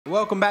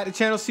Welcome back to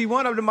Channel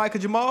C1. I'm the Michael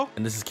Jamal.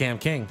 And this is Cam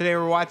King. Today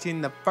we're watching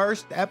the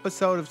first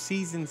episode of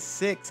season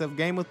 6 of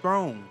Game of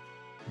Thrones.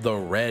 The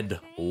Red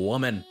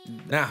Woman.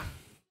 Now,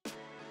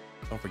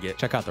 don't forget,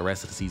 check out the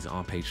rest of the season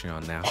on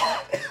Patreon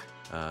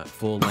now.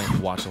 Full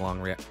length watch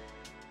along react.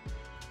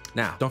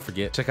 Now, don't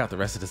forget, check out the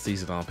rest of the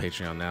season on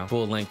Patreon now.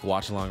 Full length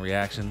watch along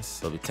reactions.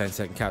 There'll be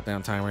 10-second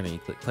countdown timer, and then you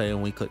click play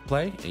when we click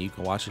play, and you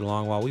can watch it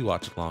along while we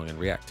watch it along and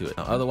react to it.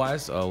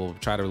 Otherwise, we'll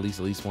try to release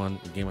at least one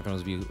Game of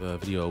Thrones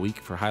video a week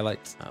for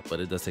highlights, but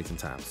it does take some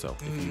time. So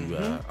if you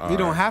we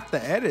don't have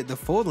to edit the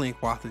full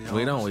length watch.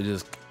 We don't. We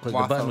just click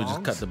the button. We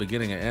just cut the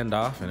beginning and end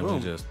off, and then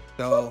we just.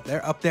 So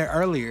they're up there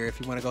earlier.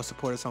 If you want to go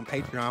support us on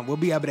Patreon, we'll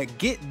be able to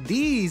get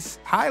these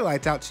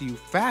highlights out to you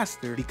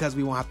faster because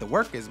we won't have to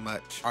work as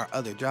much our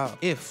other job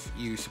if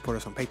you support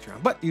us on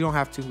Patreon. But you don't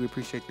have to. We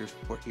appreciate your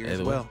support here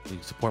as well. You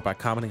support by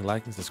commenting,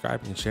 liking,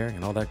 subscribing, and sharing,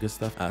 and all that good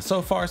stuff.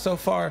 So far,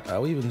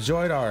 we've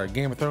enjoyed our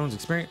Game of Thrones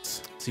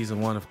experience.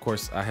 Season 1, of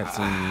course, I had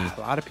seen...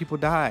 a lot of people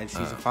died.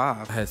 Season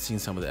 5. I had seen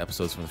some of the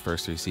episodes from the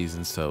first 3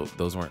 seasons, so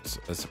those weren't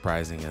as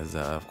surprising as,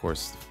 of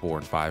course, 4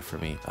 and 5 for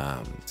me.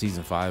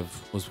 Season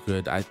 5 was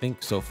good. I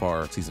think so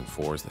far, Season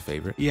 4 is the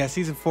favorite. Yeah,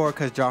 Season 4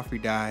 because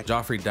Joffrey died.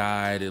 Joffrey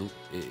died.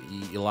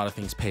 A lot of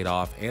things paid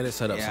off, and it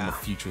set up some of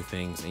the future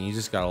things, and you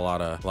just got a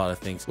lot of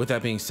things. With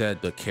that being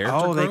said, the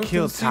character growth... they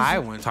killed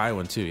Tywin.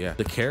 Tywin, too, yeah.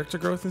 The character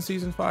growth in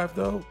Season 5,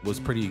 though, was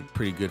pretty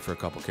good for a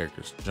couple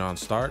characters. Jon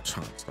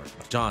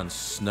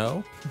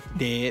Snow.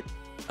 Dead.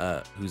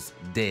 Who's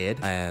dead,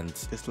 and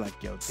just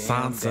like your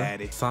damn Sansa,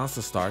 daddy.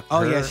 Sansa Stark.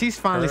 Oh yeah, she's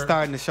finally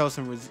starting to show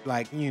some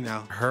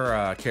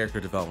her character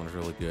development is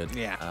really good.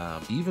 Yeah.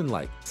 Even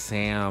like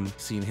Sam,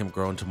 seeing him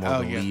grow into more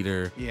of a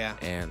leader. Yeah.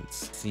 And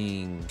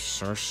seeing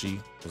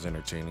Cersei was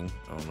entertaining.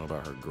 I don't know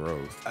about her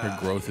growth. Her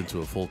growth into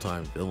a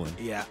full-time villain.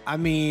 Yeah. I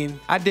mean,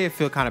 I did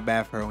feel kind of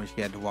bad for her when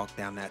she had to walk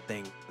down that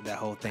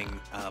whole thing,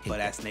 butt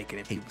ass naked,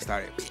 and people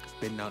started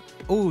spitting on.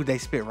 Ooh, they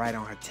spit right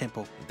on her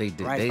temple. They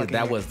did.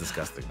 That was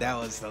disgusting. That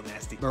was so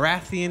nasty.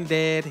 Baratheon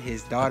dead,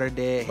 his daughter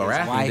dead, his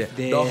wife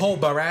dead. The whole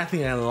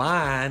Baratheon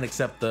line,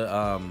 except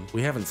the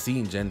we haven't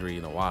seen Gendry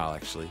in a while,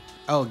 actually.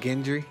 Oh,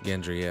 Gendry?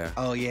 Gendry, yeah.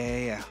 Oh,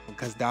 yeah.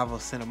 Because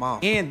Davos sent him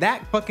off. And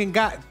that fucking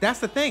guy, that's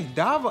the thing.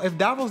 If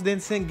Davos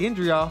didn't send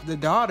Gendry off, the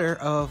daughter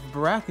of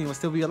Baratheon would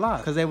still be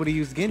alive because they would have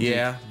used Gendry.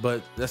 Yeah,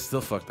 but that's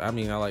still fucked. I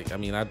mean,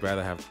 I'd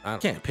rather have, I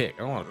can't pick. I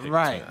don't want to pick.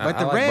 Right. But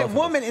the Red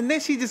Woman, and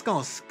then she just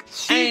gonna,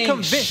 she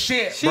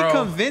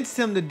convinced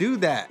him to do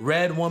that.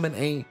 Red Woman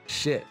ain't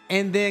shit.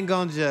 And then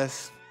gonna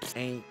just...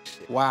 ain't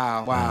shit.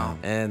 Wow.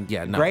 And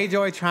yeah, no.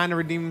 Greyjoy trying to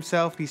redeem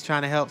himself. He's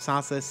trying to help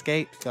Sansa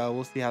escape. So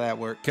we'll see how that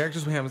works.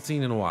 Characters we haven't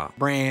seen in a while.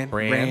 Bran.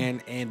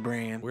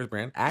 Where's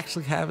Bran?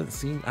 Actually haven't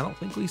seen. I don't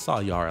think we saw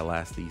Yara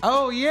last season.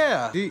 Oh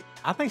yeah.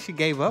 I think she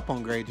gave up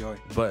on Greyjoy.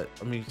 But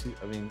I mean,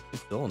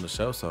 she's still on the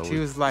show. So she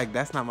was like,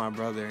 "That's not my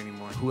brother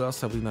anymore." Who else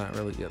have we not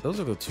really? Yeah, those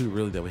are the two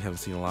really that we haven't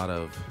seen a lot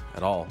of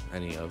at all.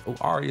 Any of. Oh,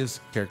 Arya's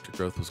character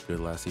growth was good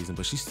last season,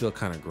 but she's still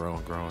kind of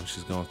growing.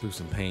 She's going through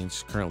some pain.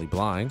 She's currently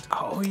blind.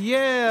 Oh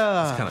yeah.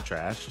 It's kind of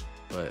trash.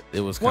 But it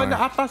was kind of...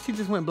 I thought she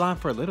just went blind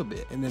for a little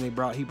bit, and then he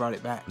brought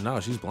it back.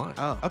 No, she's blind.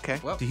 Oh, okay.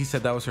 Well, he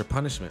said that was her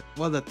punishment.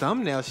 Well, the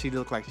thumbnail, she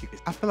looked like she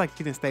could... I feel like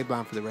she didn't stay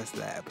blind for the rest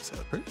of that episode.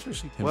 Pretty sure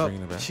she can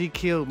bring it back. She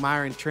killed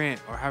Myron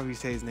Trent, or however you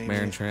say his name.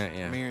 Myron Trent,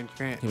 yeah. Myron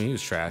Trent. I mean, he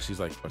was trash. He's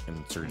like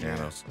fucking Sir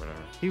Janos or whatever.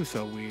 He was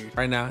so weird.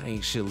 Right now,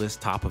 ain't shit list.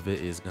 Top of it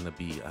is gonna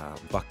be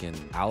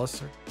fucking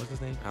Alistair. What's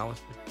his name?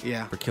 Alistair?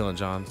 Yeah. For killing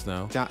Jon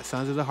Snow.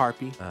 Sons of the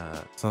Harpy.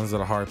 Sons of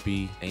the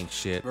Harpy ain't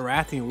shit.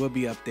 Baratheon would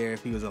be up there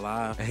if he was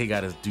alive. And he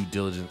got his due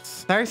diligence.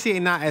 Cersei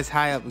ain't not as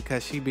high up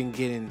because she been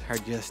getting her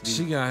just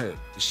due.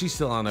 She's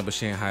still on there, but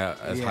she ain't high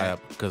up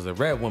because the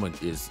Red Woman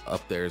is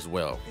up there as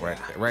well.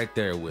 Right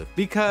there with.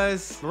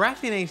 Because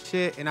Baratheon ain't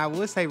shit, and I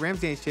would say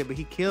Ramsay ain't shit, but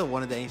he killed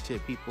one of the ain't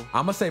shit people.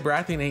 I'm gonna say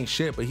Baratheon ain't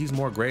shit, but he's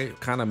more great,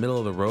 kind of middle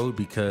of the road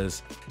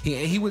because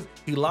he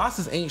lost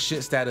his ain't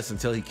shit status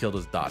until he killed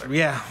his daughter.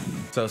 Yeah.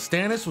 So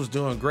Stannis was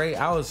doing great.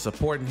 I was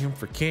supporting him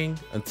for king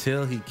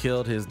until he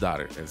killed his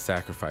daughter and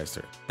sacrificed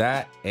her.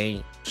 That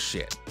ain't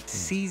shit.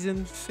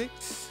 Season 6.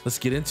 Let's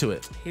get into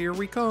it. Here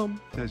we come.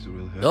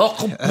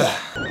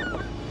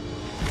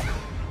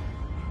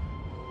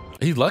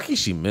 He's lucky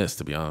she missed,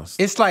 to be honest.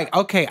 It's like,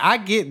 okay, I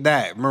get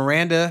that.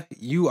 Miranda,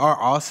 you are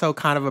also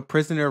kind of a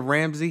prisoner of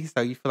Ramsay,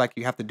 so you feel like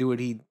you have to do what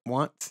he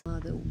wants.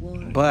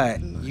 But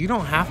you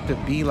don't have to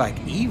be like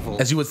evil.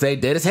 As you would say,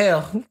 dead as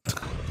hell.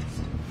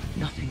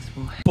 Nothing's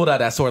more. Pulled out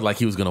that sword like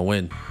he was gonna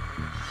win.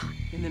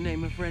 In the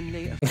name of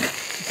Renly.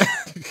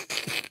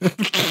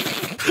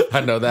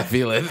 I know that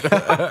feeling.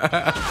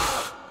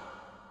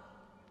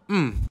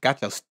 Got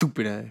your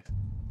stupid ass.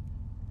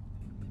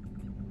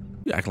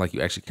 You acting like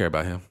you actually care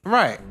about him.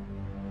 Right.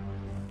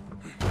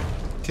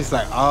 She's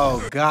like,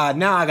 oh God,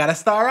 now I gotta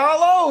start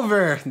all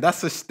over.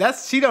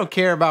 She don't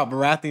care about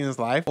Baratheon's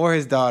life or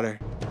his daughter.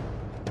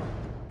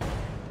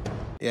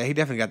 Yeah, he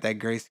definitely got that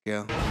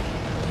grayscale.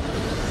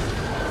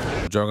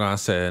 Drogon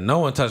said, no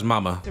one touched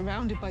Mama.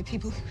 Surrounded by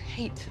people who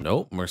hate.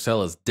 Nope,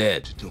 Marcella's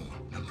dead.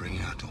 And bring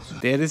out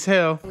Dead as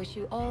hell. I wish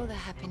you all the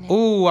happiness.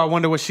 Ooh, I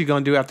wonder what she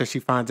gonna do after she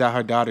finds out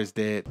her daughter's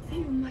dead.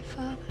 You were my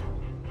father.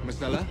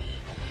 Marcella?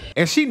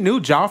 And she knew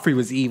Joffrey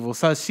was evil,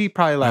 so she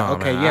probably like, Oh,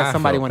 okay, man, yeah, I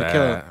somebody feel want to bad.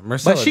 kill him.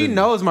 Marcella But she didn't-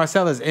 knows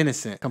Marcella's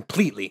innocent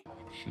completely.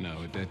 No,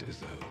 that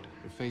is owed.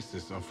 The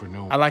faces offer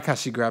no. I like how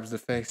she grabs the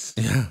face.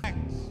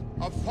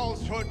 Of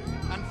falsehood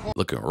and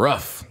Looking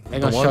rough. They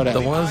gonna show that.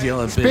 The ones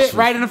yelling Spit bitch.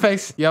 right in the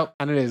face. Yep,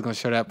 I knew they was gonna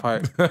show that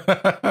part.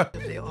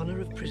 The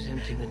honor of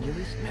presenting the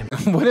newest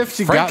member. What if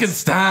she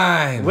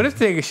Frankenstein. What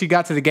if she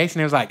got to the gates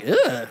and it was like,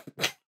 ugh.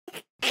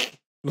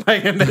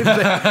 Like, and they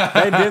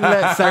didn't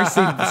let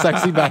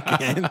Cersei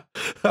back in.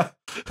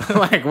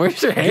 Like,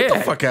 where's your head? Get the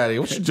fuck out of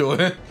here. What you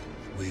doing?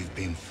 We've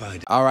been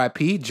fighting.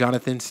 R.I.P.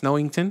 Jonathan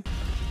Snowington.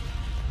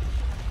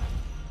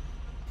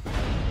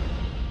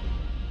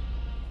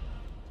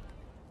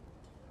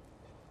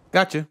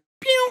 Gotcha.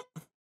 Pew!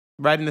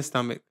 Right in the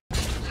stomach.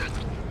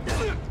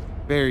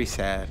 Very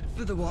sad.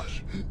 For the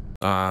watch.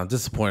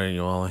 Disappointing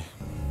you, Ollie.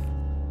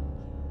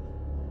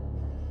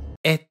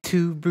 Et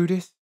tu,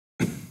 Brutus?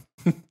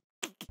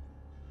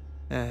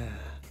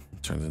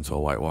 Turns into a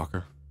White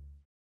Walker.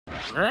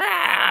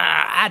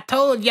 I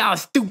told y'all,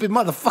 stupid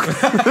motherfucker.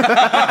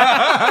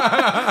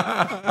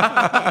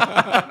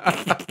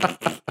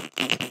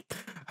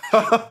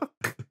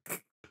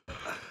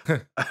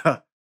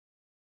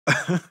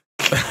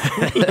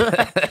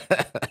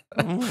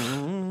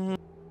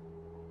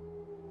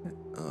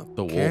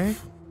 The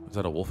wolf. Is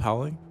that a wolf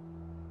howling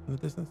in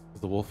the distance?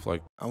 Is the wolf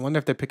like? I wonder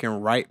if they're picking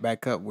right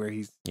back up where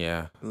he's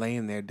Yeah.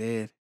 laying there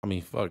dead. I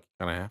mean, fuck.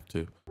 Kind of have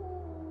to.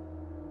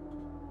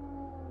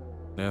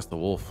 That's the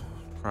wolf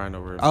crying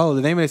over. Oh,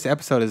 the name of this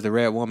episode is The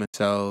Red Woman,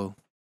 so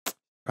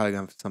probably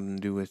gonna have something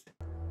to do with.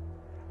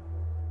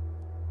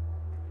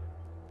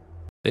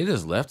 They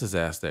just left his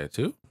ass there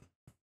too.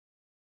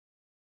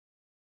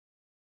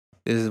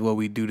 This is what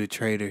we do to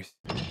traitors.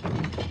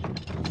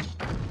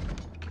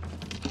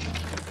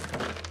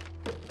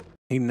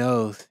 He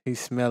knows. He's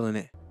smelling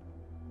it.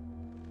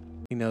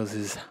 He knows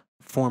his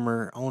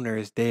former owner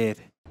is dead.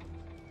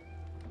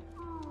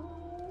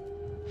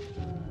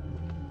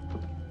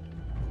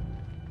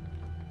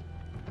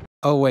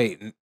 Oh,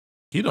 wait.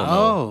 He don't know.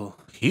 Oh.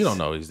 He don't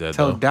know he's dead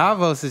So though.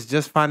 Davos is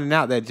just finding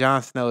out that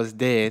Jon Snow is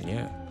dead.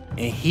 Yeah. And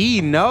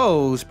he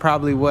knows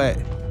probably what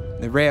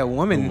the Red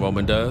Woman...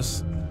 Woman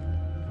does.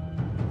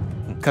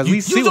 Because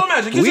Use your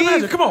magic. Use your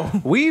magic. Come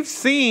on. We've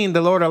seen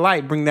the Lord of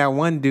Light bring that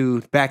one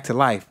dude back to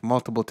life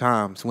multiple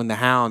times. When the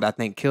Hound, I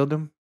think, killed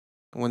him.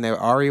 When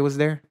Arya was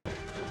there.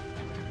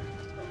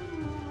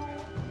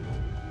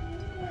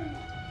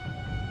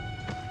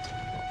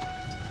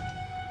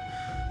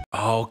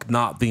 Oh,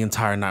 not the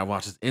entire Night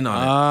Watch is in on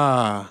it.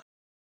 Ah.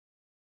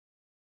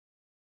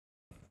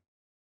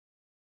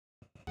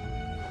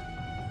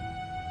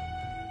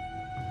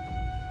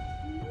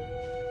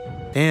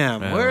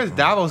 Damn, Man. where is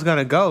Davos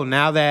gonna go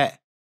now that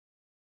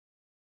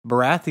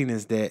Baratheon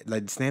is dead?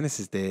 Like Stannis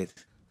is dead.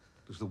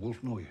 Does the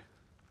wolf know you?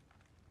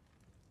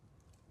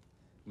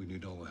 We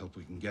need all the help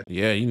we can get.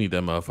 Yeah, you need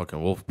that motherfucking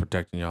wolf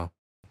protecting y'all.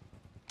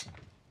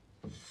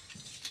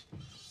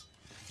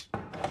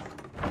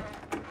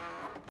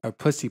 Her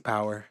pussy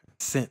power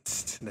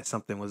sensed that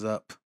something was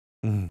up.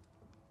 Mhm.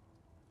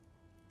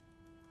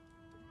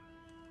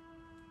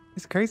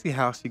 It's crazy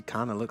how she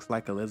kind of looks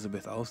like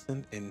Elizabeth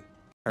Olsen and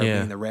her Yeah.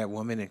 being the Red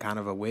Woman and kind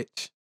of a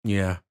witch,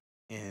 Yeah.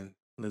 and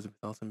Elizabeth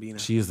Olsen being a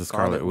She is the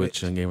Scarlet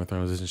Witch in Game of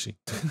Thrones, isn't she?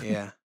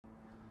 Yeah.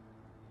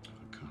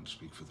 I can't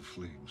speak for the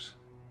flames.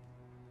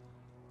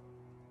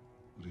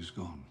 But he's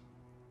gone.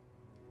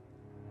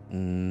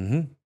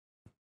 Mm-hmm.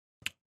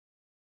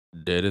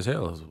 Dead as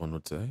hell, as one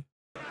would say.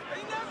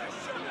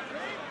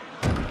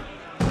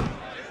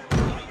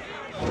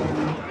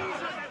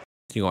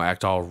 You gonna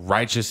act all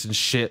righteous and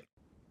shit?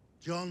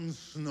 Jon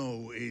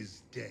Snow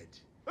is dead.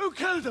 Who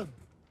killed him?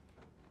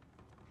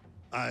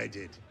 I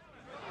did.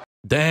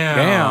 Damn.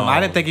 Damn, I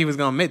didn't think he was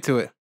gonna admit to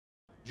it.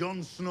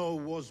 Jon Snow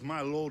was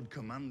my Lord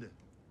Commander.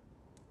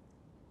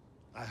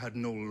 I had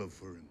no love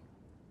for him.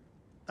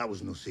 That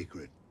was no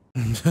secret.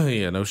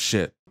 Yeah, no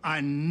shit.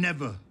 I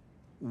never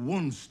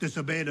once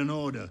disobeyed an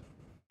order.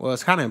 Well,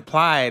 it's kind of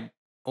implied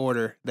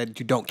order that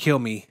you don't kill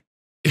me.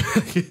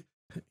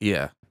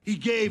 Yeah. He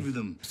gave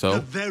them So?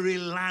 the very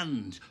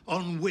land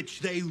on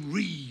which they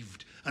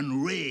reaved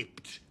and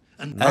raped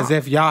and As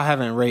if y'all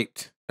haven't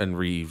raped. And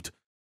reaved.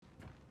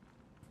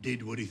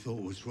 did what he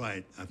thought was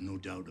right. I've no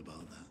doubt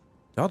about that.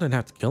 Y'all didn't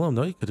have to kill him,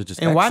 though. You could have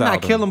just And why not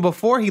exiled kill him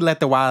before he let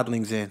the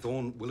wildlings in?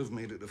 Thorne will have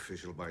made it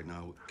official by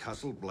now.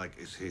 Castle Black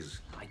is his.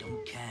 I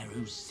don't care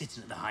who's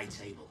sitting at the high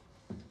table.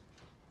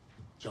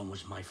 John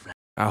was my friend.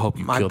 I hope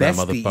you My kill that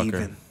bestie motherfucker.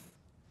 even.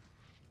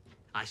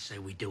 I say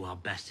we do our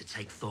best to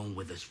take Thorne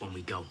with us when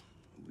we go.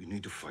 We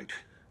need to fight.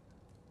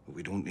 But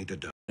we don't need to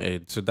die.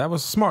 Hey, so that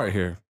was smart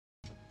here.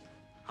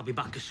 I'll be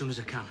back as soon as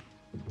I can.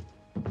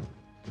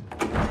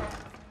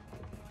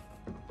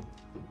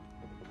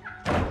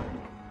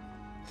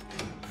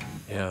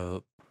 Yeah,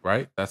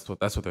 right? That's what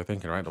they're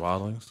thinking, right? The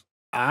wildlings.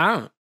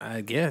 I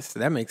guess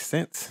that makes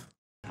sense.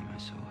 Time I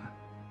saw her.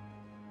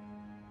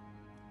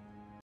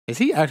 Is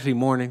he actually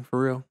mourning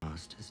for real?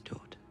 Master's daughter.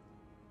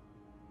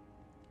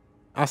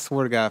 I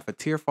swear to God, if a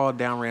tear fall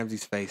down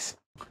Ramsay's face,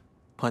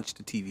 punch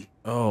the TV.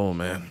 Oh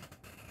man.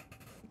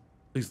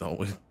 Please don't.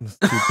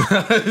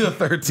 The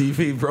third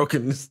TV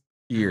broken this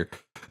year.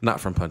 Not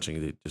from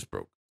punching, it just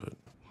broke. But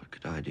What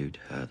could I do to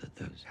her that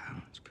those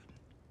hounds couldn't?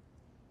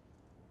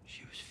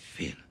 She was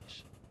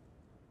fearless.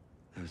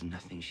 There was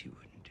nothing she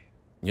wouldn't do.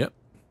 yep.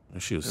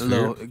 And she was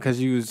Because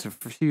she was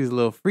a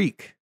little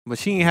freak. But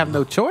she ain't have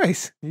no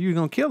choice. You was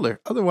gonna kill her.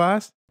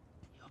 Otherwise,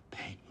 Your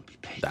pain will be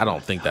paid. I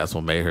don't think that's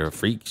what made her a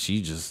freak.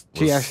 She just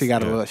she actually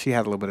got a little. She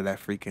had a little bit of that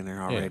freak in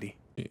her already.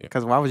 Yeah.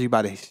 Because why was you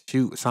about to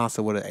shoot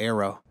Sansa with an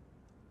arrow?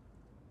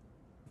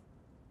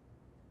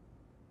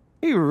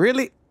 He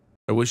really?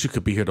 I wish you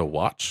could be here to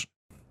watch.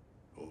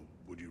 Or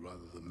would you rather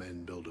the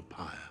men build a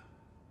pyre?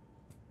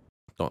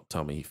 Don't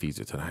tell me he feeds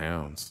it to the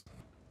hounds.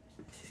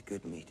 This is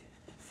good meat.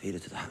 Feed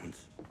it to the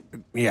hounds.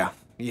 Yeah,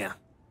 yeah.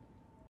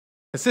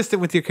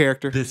 Consistent with your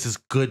character. This is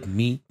good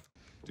meat.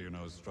 Do you know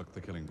who struck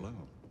the killing blow?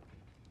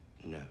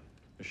 No.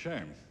 A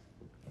shame.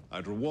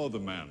 I'd reward the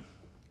man.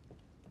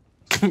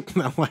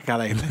 I like how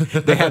they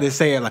had to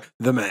say it like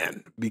the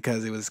man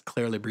because it was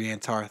clearly Brienne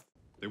Tarth.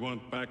 They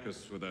won't back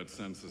us without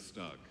Sansa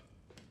Stark.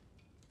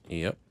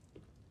 Yep.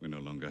 We no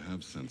longer have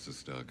Sansa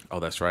Stark. Oh,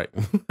 that's right.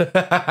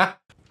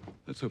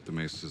 Let's hope the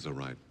maesters are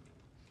right.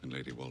 And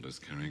Lady Walder's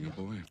carrying a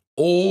boy.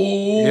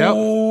 Oh.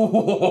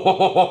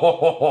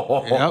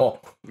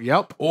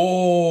 Yep.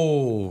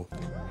 Oh.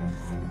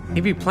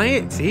 He be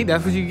playing. See,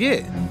 that's what you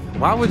get.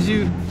 Why would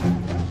you?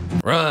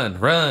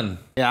 Run.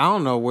 Yeah, I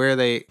don't know where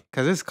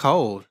because it's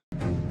cold.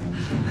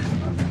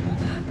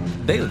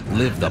 They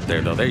lived up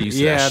there though. They're used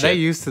to that Yeah, shit. they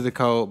used to the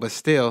cold, but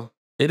still.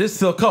 It is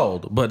still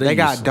cold, but They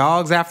got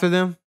dogs after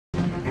them.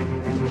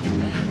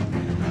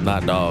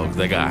 not dogs.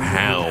 They got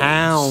hounds.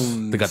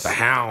 Hounds. They got the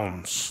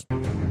hounds.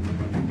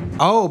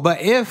 Oh,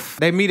 but if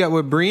they meet up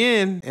with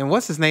Brienne and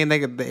what's his name,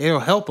 it'll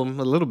help them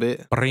a little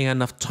bit.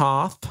 Brienne of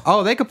Tarth.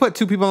 Oh, they could put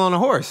two people on a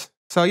horse.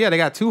 So yeah, they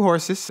got two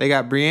horses. They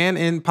got Brienne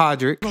and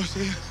Podrick.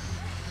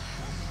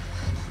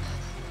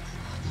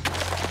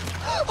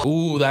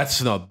 Ooh,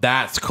 that's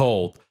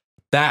cold.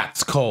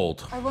 That's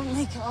cold. I won't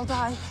make it, I'll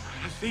die.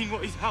 I've seen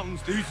what his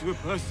hounds do to a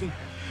person.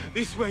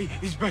 This way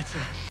is better.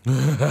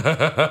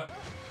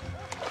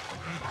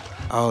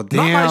 Oh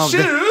damn! Not my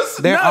shoes.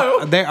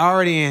 They're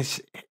already in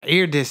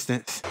ear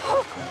distance.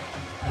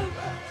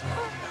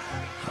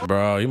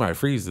 Bro, you might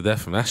freeze to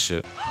death from that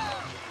shit.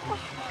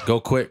 Go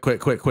quick.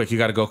 You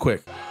gotta go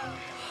quick.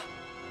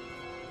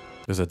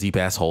 There's a deep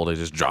ass hole they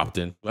just dropped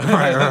in.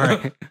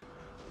 Right.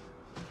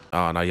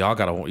 Oh no, y'all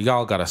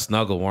gotta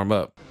snuggle, warm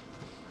up.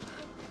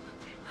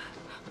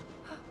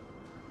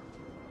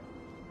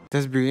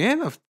 Does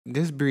Brienne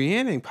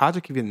and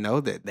Podrick even know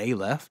that they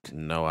left?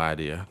 No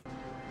idea.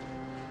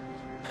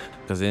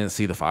 Because they didn't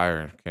see the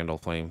fire candle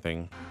flame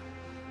thing.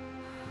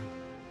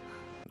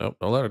 Nope,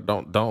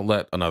 don't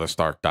let another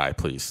Stark die,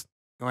 please.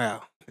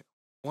 Well,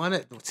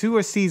 two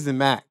a season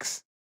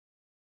max.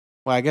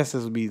 Well, I guess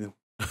this would be the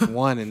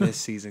one in this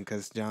season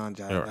because Jon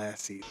died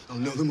last season. I'll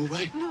know them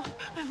away. No,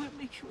 I won't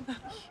make you without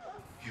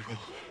you. You will.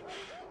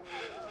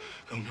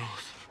 Go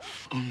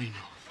north. Only north.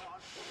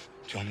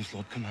 Jon is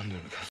Lord Commander.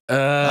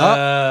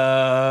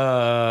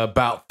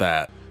 About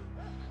that.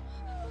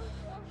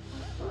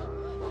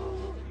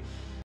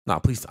 Nah,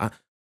 please. I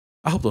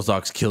hope those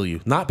dogs kill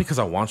you. Not because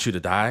I want you to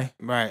die,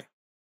 Right.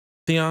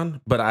 Theon,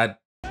 but I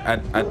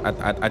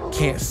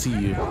can't see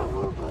you.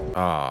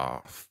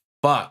 Oh,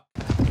 fuck.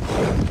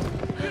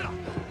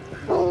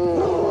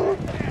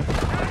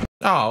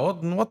 Oh,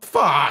 what the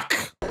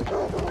fuck?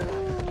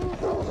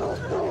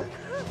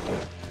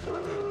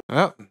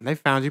 Well, they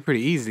found you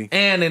pretty easy.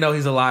 And they know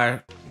he's a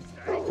liar.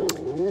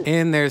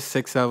 And there's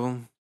 6 of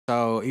them.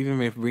 So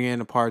even if Brienne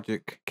and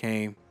Podrick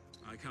came.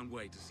 I can't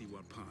wait to see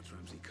what part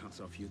Ramsay cuts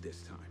off you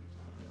this time.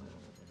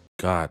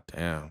 God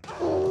damn.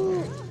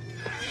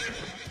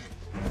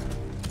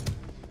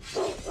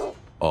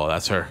 Oh,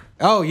 that's her.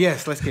 Oh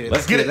yes, let's get it.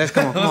 Let's get it. Let's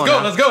go.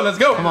 Let's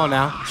go. Come on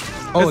now.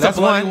 Oh, It's that's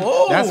a bloody- one.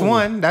 Whoa.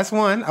 That's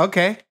one.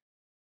 Okay.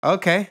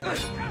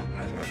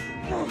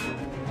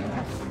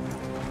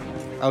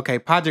 Okay,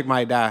 Podrick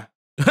might die.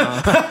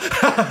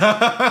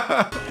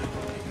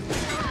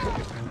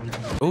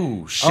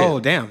 Ooh, shit. Oh,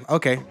 damn.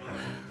 Okay.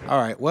 All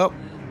right. Well,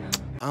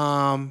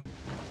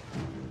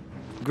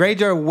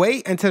 Greyjoy,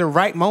 wait until the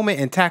right moment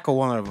and tackle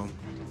one of them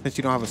since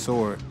you don't have a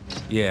sword.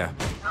 Yeah.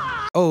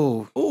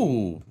 Oh.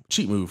 Ooh,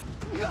 cheat move.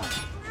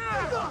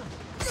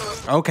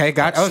 Okay,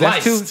 got. Oh,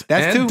 that's two. Sliced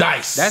That's and two.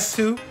 diced. That's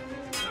two.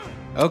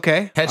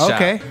 Okay. Headshot.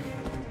 Okay.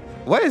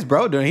 What is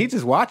bro doing? He's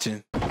just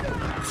watching.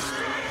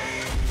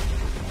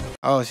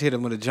 Oh, she hit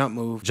him with a jump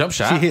move. Jump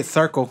shot. She hit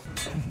circle.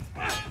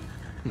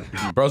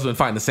 Bro's been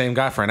fighting the same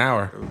guy for an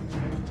hour.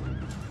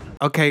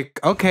 Okay.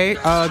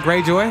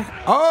 Greyjoy.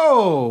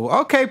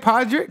 Oh, okay,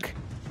 Podrick.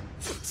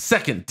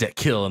 Second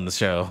kill in the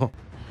show.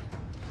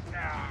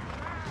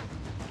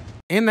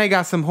 And they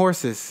got some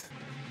horses.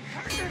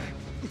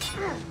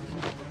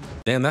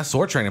 Damn, that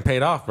sword training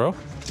paid off, bro.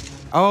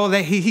 Oh,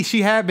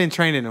 she had been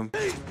training them.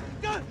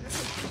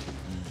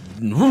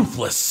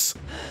 ruthless.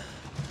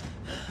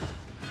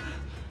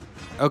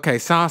 Okay,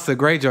 Sansa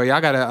Greyjoy, y'all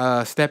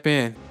gotta step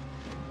in.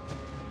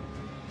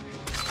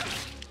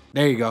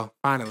 There you go.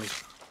 Finally.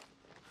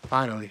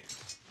 Finally.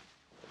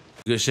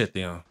 Good shit,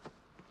 Theon.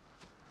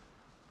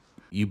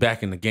 You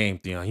back in the game,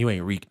 Theon. You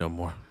ain't Reek no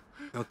more.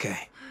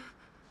 Okay.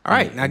 All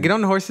right, now get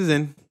on the horses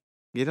and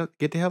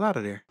get the hell out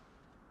of there.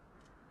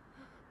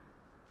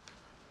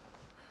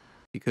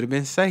 You could have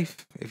been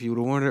safe if you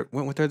would have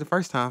went with her the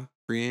first time,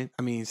 Brienne.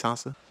 I mean,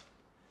 Sansa.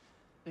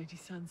 Lady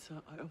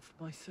Sansa, I offer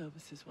my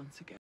services once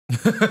again.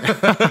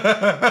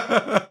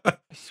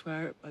 I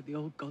swear it by the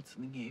old gods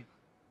and the new.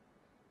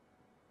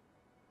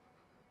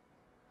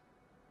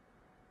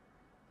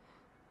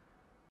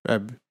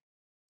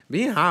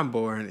 Being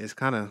highborn is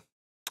kind of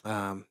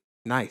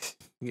nice.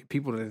 You get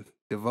people to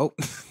devote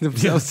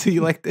themselves to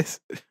you like this.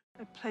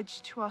 I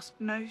pledge to ask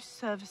no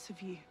service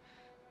of you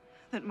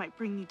that might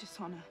bring you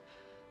dishonor.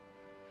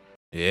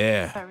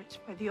 Yeah. Swear it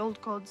by the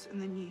old gods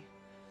and the new.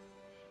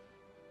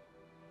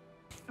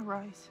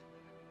 Arise.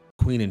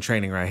 Queen in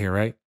training right here,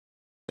 right?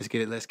 Let's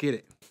get it. Let's get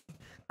it.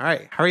 All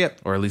right, hurry up.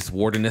 Or at least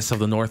Wardeness of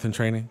the North in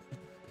training.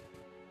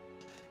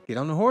 Get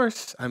on the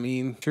horse. I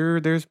mean, sure,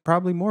 there's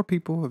probably more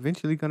people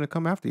eventually going to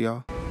come after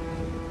y'all. All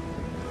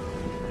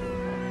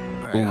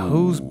right,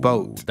 whose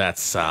boat?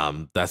 That's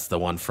the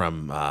one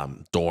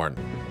from Dorne.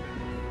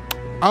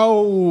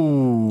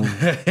 Oh.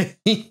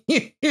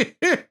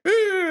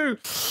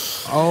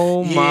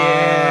 Oh my.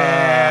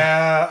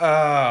 Yeah.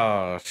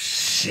 Oh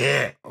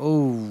shit.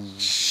 Oh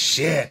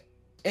shit.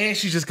 And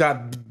she just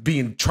got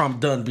being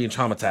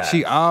traumatized.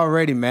 She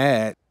already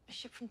mad. A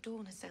ship from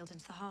Dawn has sailed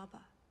into the harbor.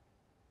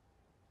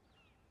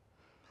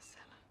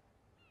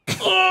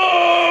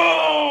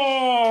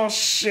 Oh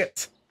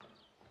shit.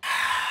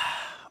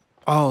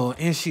 Oh,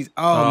 and she's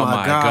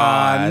my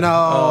God. No.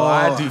 Oh,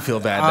 I do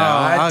feel bad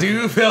now. I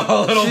do feel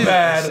a little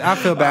bad. I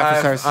feel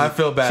bad for Cersei. I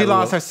feel bad. She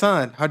lost her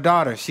son, her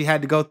daughter. She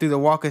had to go through the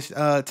Walk of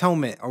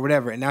Atonement or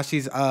whatever, and now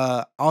she's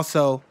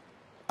also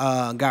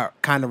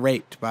got kind of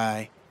raped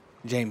by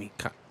Jaime.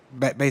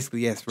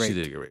 Basically, yes, raped. She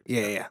did get raped.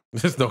 Yeah.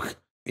 There's no.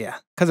 Yeah,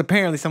 because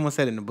apparently someone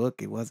said in the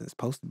book it wasn't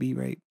supposed to be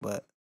rape,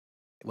 but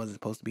it wasn't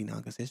supposed to be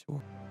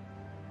non-consensual.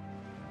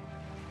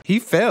 He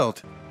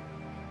failed.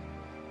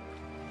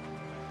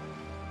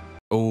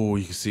 Oh,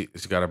 you can see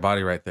she got her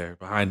body right there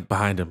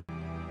behind him.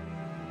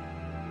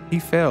 He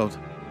failed.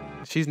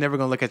 She's never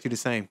gonna look at you the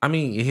same. I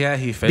mean, yeah,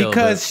 he failed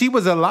because she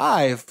was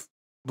alive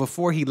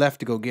before he left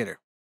to go get her.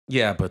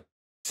 Yeah, but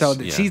so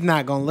she's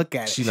not gonna look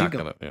at it. She's not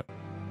gonna. Yeah.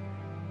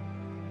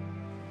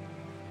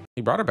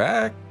 He brought her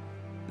back.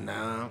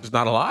 No, she's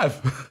not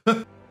alive.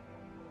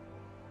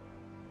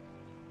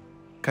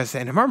 Because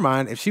in her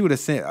mind, if she would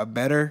have sent a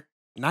better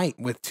knight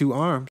with 2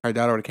 arms, her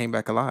daughter would have came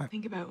back alive.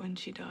 Think about when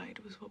she died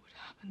was what would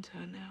happen to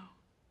her now.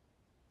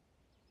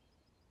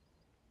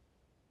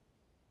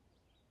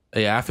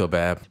 Yeah, I feel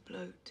bad.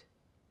 Bloat.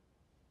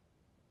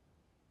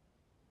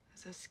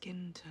 As her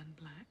skin turned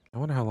black. I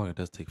wonder how long it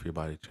does take for your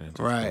body to change.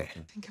 Right.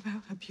 Think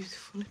about her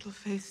beautiful little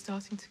face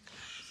starting to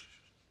collapse.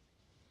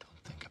 Don't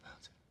think about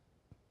it.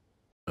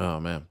 Oh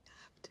man.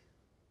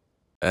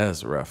 That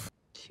is rough.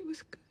 She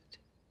was good.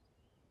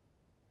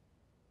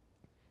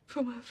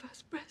 From her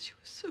first breath, she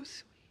was so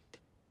sweet.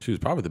 She was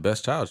probably the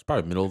best child. She's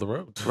probably middle of the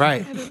road.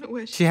 Right. I don't know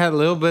where she had a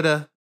little bit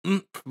of,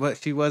 but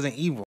she wasn't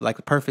evil. Like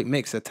a perfect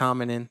mix of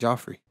Tommen and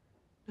Joffrey.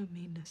 No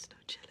meanness, no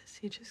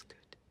jealousy, just good.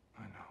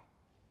 I know.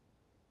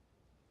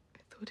 I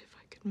thought if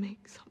I could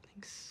make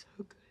something so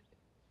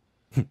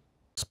good.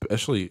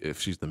 Especially if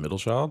she's the middle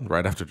child,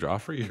 right after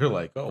Joffrey, you're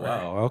like, oh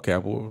wow, okay,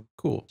 well,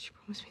 cool. She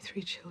promised me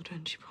 3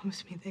 children. She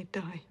promised me they'd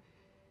die.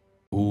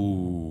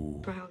 Ooh.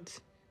 Prouds.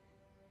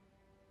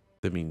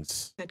 That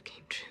means That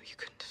came true. You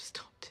couldn't have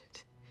stopped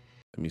it.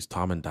 that means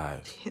Tommen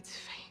dies. It's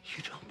fate.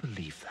 You don't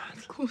believe that?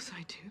 Of course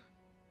I do.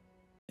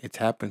 It's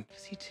happened.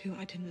 See too,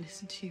 I didn't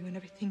listen to you, and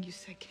everything you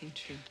said came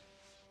true.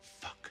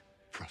 Fuck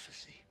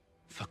prophecy.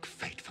 Fuck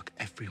fate. Fuck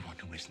everyone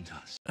who isn't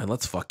us. And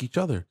let's fuck each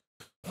other.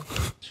 Two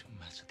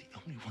mats are the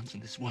only ones in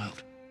this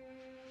world.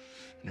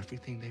 And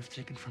everything they've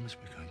taken from us,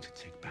 we're going to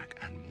take back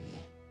and more.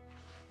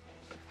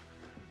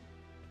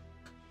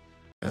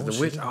 As the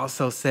witch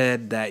also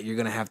said that you're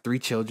gonna have 3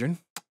 children,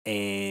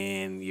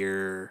 and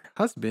your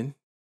husband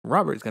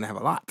Robert is gonna have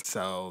a lot.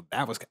 So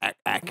that was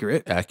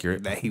accurate.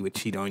 Accurate. That he would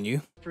cheat on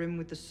you. Brim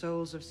with the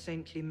souls of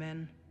saintly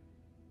men.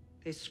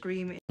 They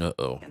scream,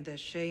 and their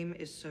shame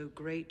is so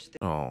great.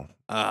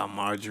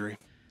 Marjorie.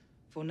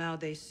 For now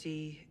they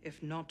see,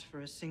 if not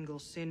for a single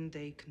sin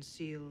they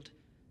concealed,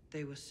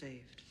 they were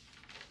saved.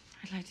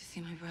 I'd like to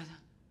see my brother.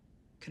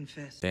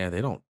 Confess. Damn,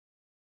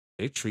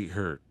 they treat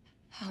her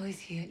How is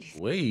he at least?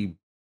 way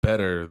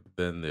better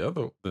than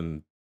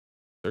than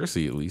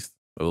Cersei, at least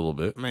a little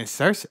bit. I mean,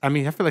 Cersei. I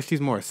mean, I feel like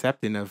she's more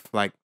accepting of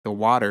like the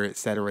water, et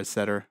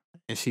cetera,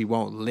 and she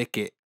won't lick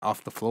it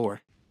off the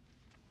floor.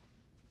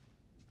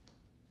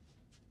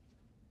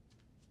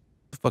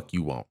 The fuck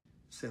you won't.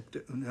 Except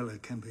that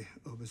Unella can be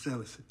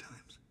overzealous at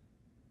times.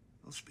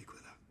 I'll speak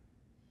with her.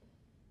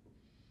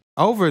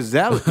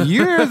 Overzealous.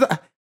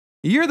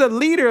 You're the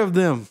leader of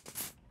them.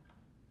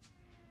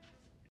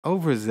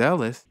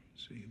 Overzealous.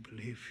 So you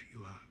believe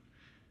you are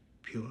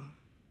pure,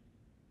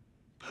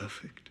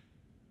 perfect?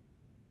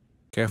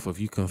 Careful, if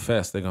you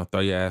confess, they're gonna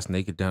throw your ass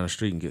naked down the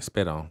street and get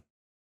spit on.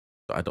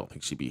 So I don't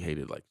think she'd be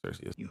hated like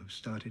Cersei is. You have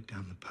started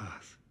down the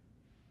path,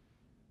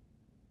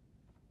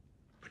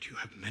 but you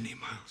have many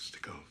miles to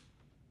go.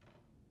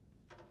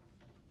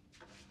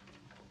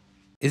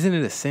 Isn't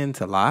it a sin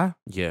to lie?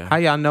 Yeah. How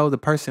y'all know the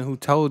person who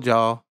told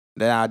y'all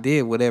that I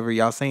did whatever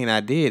y'all saying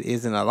I did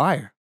isn't a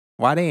liar?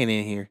 Why they ain't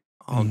in here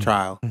on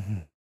trial?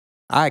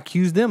 I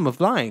accused them of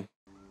lying.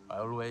 I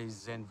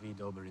always envied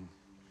Oberyn.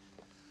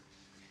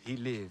 He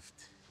lived.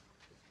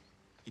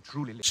 He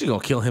truly lived. She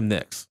gonna kill him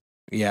next.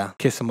 Yeah,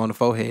 kiss him on the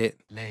forehead.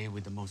 Lay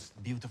with the most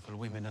beautiful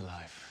women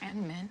alive.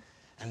 And men.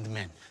 And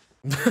men.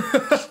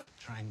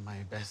 Trying my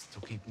best to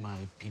keep my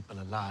people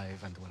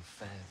alive and well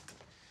fed.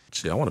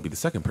 Shit, I want to be the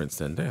second prince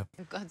then. Damn.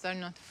 The gods are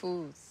not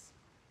fools.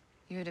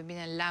 You would have been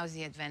a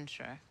lousy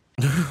adventurer.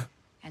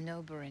 And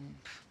Oberyn.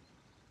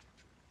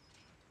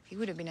 He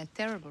would have been a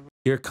terrible.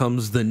 Here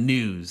comes the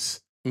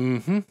news.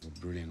 Mm-hmm. A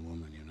brilliant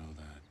woman, you know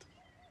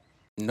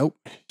that. Nope.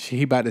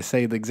 He about to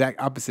say the exact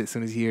opposite as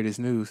soon as he hear this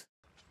news.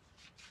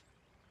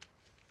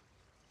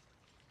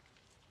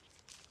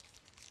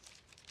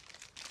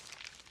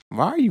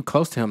 Why are you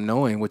close to him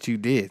knowing what you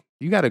did?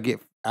 You got to get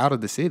out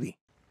of the city.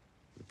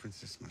 The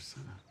Princess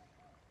Marcella.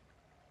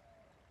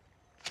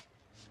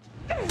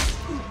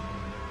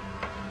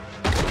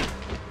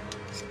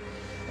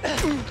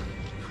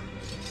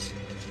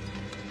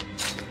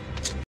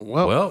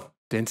 Well,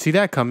 didn't see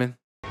that coming.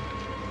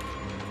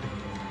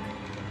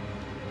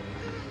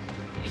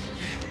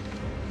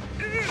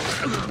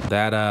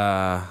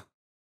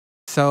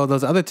 So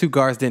those other two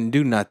guards didn't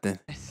do nothing.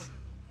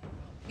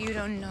 You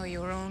don't know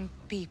your own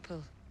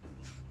people.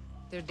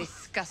 They're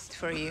disgust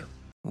for you.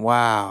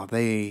 Wow,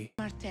 they...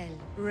 Martell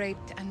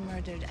raped and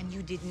murdered, and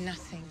you did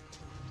nothing.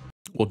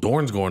 Well,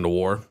 Dorne's going to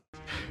war.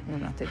 You're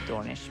not a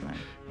Dornishman.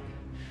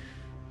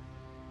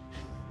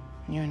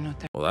 You're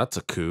not a... Well, that's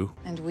a coup.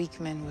 And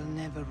weak men will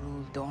never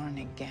rule Dorne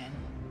again.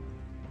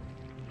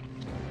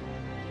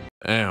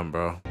 Damn,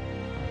 bro.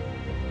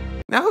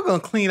 Now who's gonna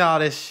clean all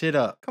this shit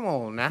up? Come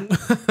on now.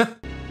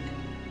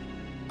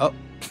 Oh.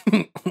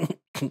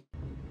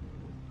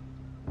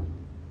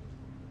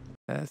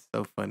 That's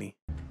so funny.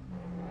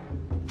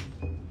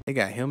 They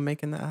got him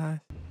making the eyes.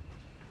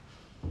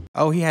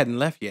 Oh, he hadn't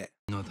left yet.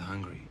 Not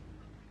hungry.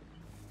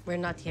 We're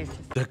not here to...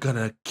 They're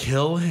gonna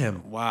kill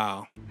him.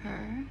 Wow.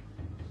 Her?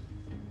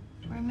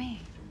 Or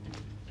me?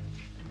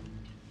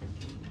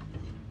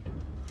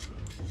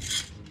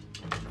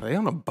 Are they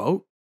on a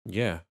boat?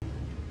 Yeah.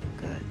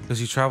 Good. Because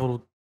you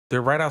traveled,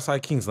 they're right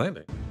outside King's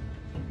Landing.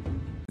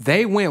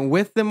 They went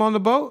with them on the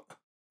boat?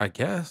 I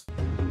guess.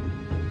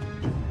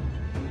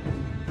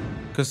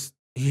 Because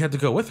he had to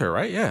go with her,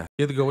 right? Yeah.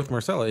 He had to go with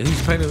Marcella.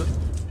 He's painted.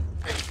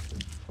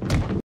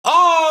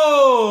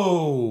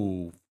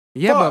 Oh!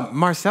 Yeah, fuck. but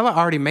Marcella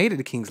already made it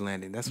to King's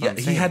Landing. That's what I'm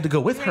saying. He had to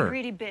go with her.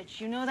 Greedy bitch,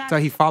 you know that? So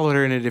he followed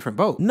her in a different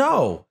boat.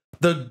 No.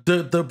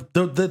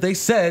 They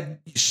said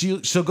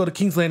she'll go to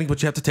King's Landing,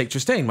 but you have to take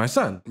Trystane, my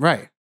son.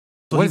 Right.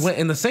 So he went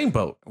in the same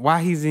boat.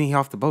 Why isn't he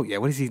off the boat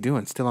yet? What is he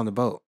doing still on the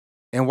boat?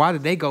 And why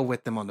did they go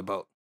with them on the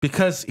boat?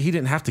 Because he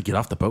didn't have to get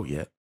off the boat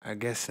yet. I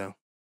guess so.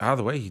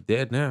 Either way, he's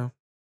dead now.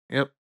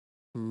 Yep.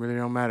 Really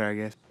don't matter, I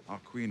guess. Our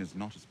queen is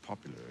not as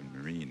popular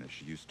in Marine as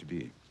she used to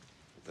be.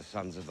 The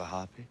Sons of the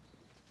Harpy?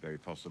 Very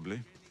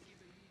possibly.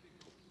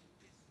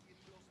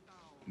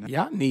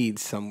 Y'all need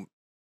some...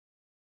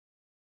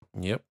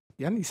 Yep.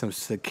 Y'all need some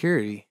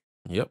security.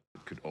 Yep.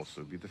 It could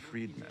also be the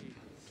freedmen.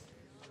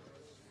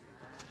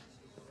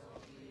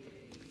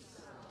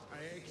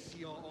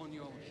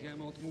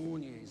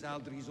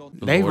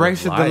 They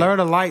raised the Lord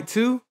of Light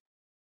too?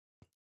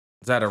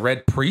 Is that a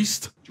red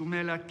priest?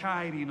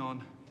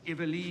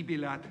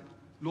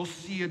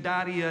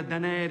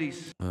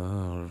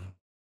 Oh.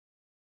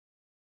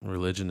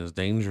 Religion is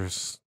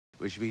dangerous.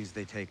 Which means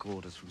they take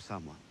orders from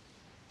someone.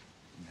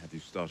 Have you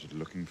started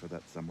looking for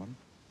that someone?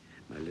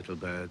 My little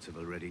birds have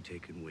already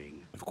taken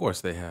wing. Of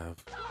course they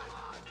have.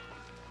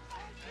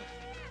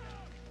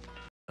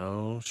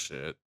 Oh,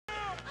 shit.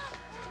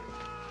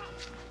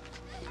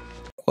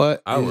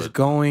 What is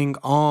going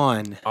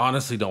on?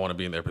 Honestly, don't want to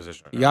be in their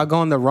position. Right Y'all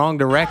going the wrong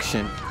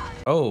direction.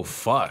 Oh,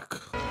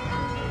 fuck.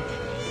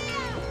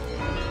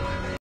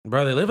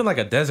 Bro, they live in like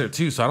a desert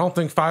too, so I don't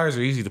think fires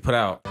are easy to put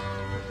out.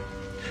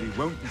 We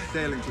won't be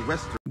sailing to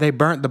Westeros. They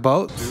burnt the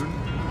boats?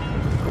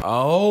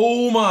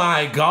 Oh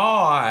my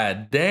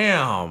god.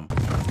 Damn.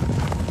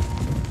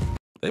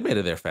 They made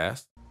it there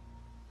fast.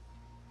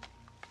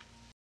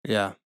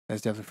 Yeah,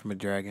 that's definitely from a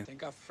dragon. I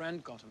think our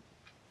friend got him.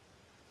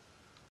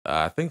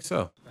 I think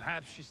so.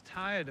 Perhaps she's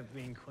tired of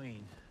being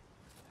queen.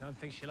 I don't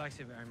think she likes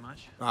it very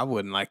much. I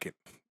wouldn't like it.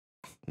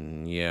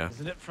 Yeah.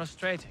 Isn't it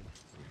frustrating?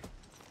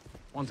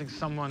 Wanting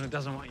someone who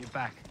doesn't want you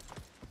back.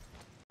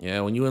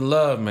 Yeah, when you in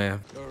love,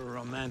 man. You're a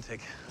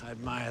romantic. I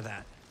admire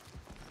that.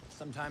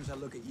 Sometimes I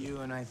look at you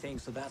and I think,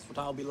 so that's what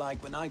I'll be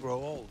like when I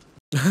grow old.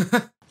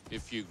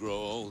 If you grow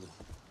old.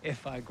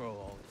 If I grow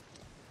old.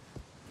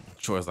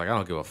 Troy's like, I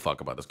don't give a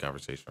fuck about this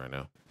conversation right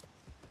now.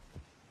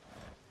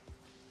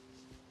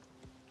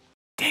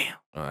 Damn.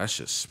 Oh, that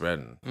shit's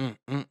spreading.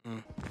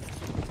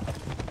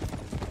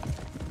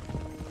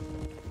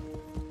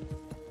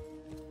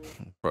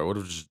 Bro, what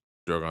if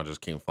Drogon just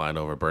came flying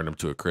over, burned him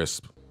to a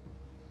crisp?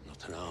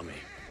 Not an army.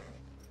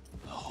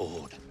 A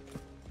horde.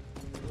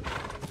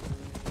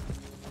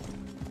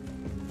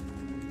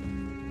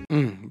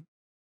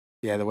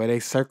 Yeah, the way they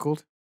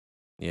circled.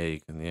 Yeah, you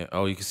can. Yeah.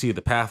 Oh, you can see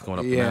the path going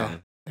up the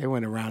mountain. They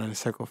went around in a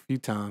circle a few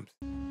times.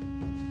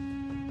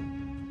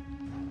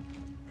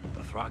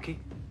 Dothraki?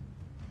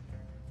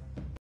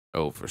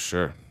 Oh, for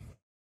sure.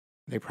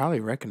 They probably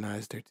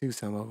recognized her too,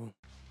 some of them.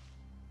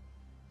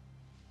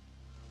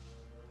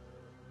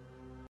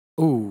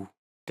 Ooh,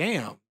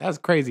 damn. That's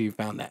crazy you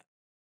found that.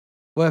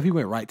 Well, if he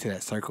went right to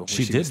that circle.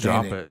 She did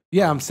drop it.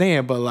 Yeah, I'm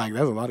saying, but like,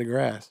 that's a lot of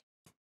grass.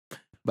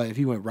 But if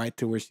he went right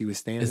to where she was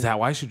standing. Is that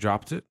why she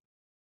dropped it?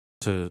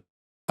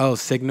 Oh,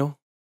 signal?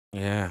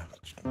 Yeah.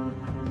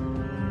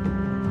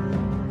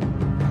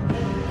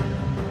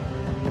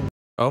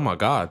 Oh my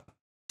God.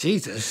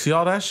 Jesus. You see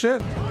all that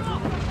shit?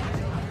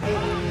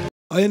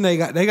 Oh, and they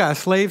got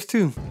slaves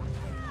too.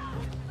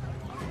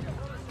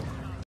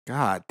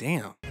 God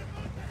damn.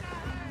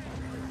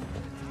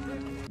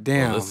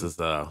 Damn. Well, this is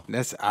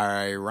that's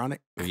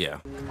ironic. Yeah.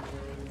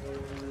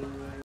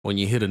 When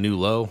you hit a new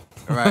low.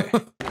 Right.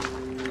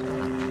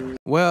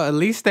 Well, at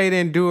least they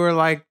didn't do her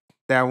like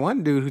that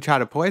one dude who tried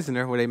to poison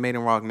her where they made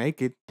him walk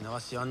naked.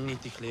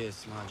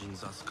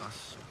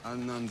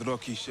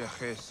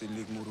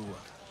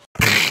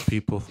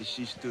 People.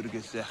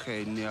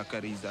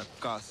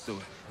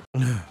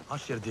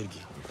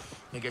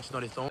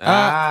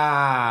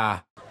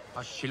 Ah.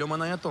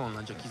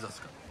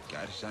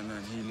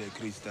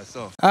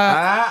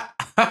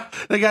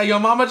 They got your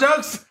mama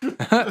jokes?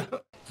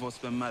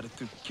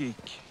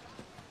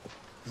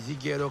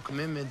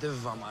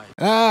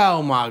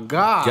 Oh my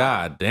God.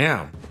 God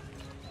damn.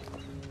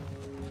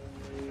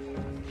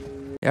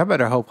 Y'all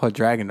better hope her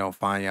dragon don't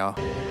find y'all.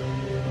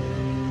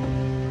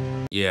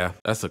 Yeah,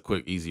 that's a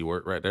quick, easy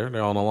work right there.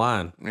 They're on the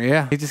line.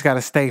 Yeah, he just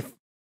gotta stay.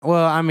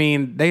 Well, I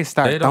mean, they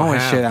start throwing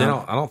shit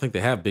out. I don't think they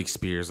have big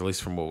spears, at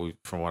least from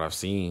what I've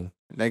seen.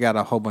 They got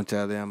a whole bunch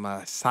of them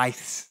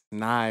scythes,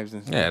 knives,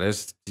 and stuff. Yeah,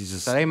 there's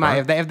just. So they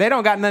might, if they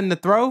don't got nothing to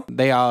throw,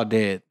 they all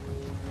dead.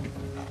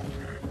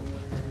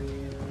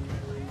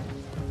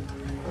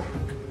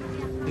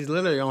 He's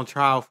literally on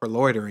trial for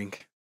loitering.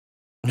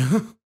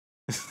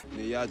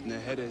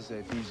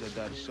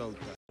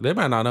 They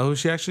might not know who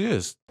she actually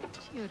is.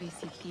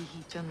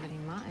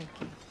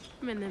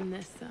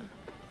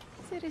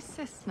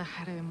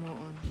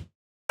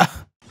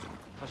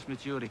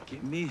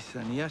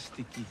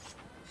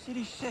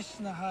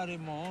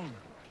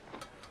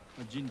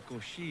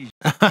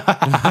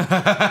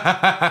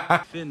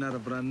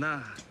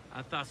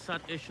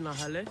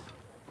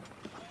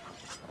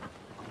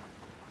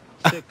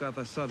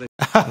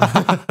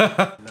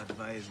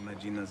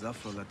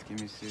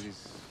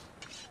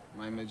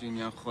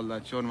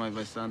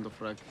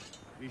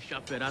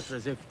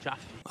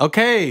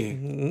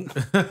 Okay.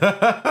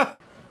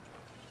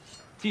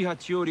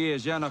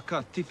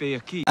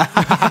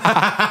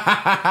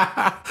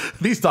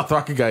 These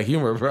Dothraki got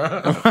humor,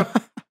 bro.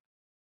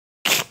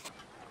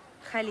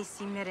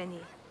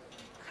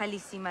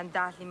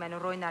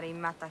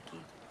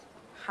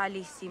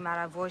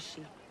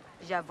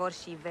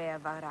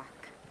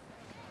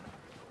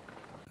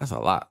 That's a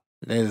lot.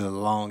 That is a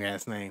long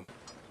ass name.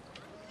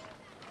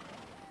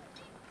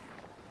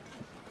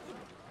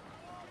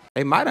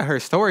 They might have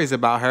heard stories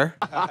about her.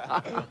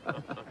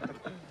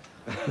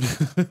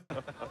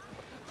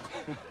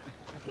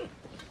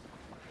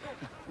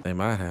 They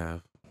might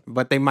have.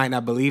 But they might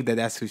not believe that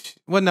that's who she...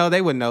 Well, no,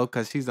 they would know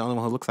because she's the only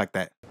one who looks like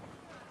that.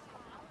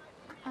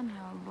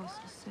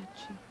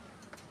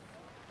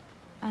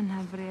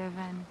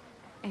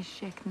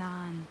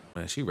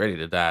 Man, she ready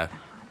to die.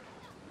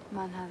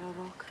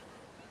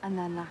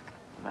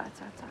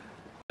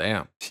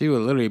 Damn. She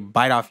would literally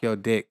bite off your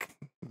dick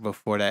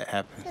before that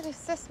happened.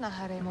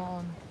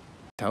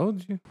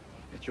 Told you.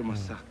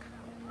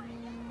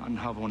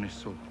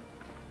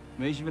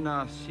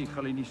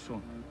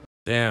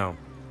 Damn.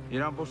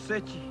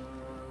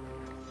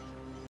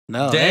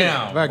 No.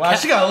 Damn. Bro, wow,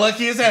 she got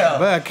lucky as hell.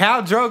 But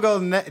Khal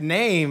Drogo's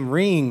name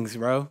rings,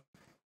 bro.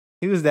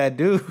 He was that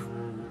dude.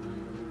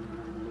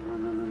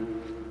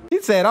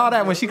 He said all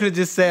that when she could have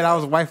just said I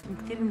was wife.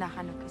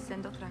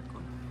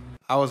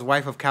 I was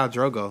wife of Khal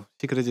Drogo.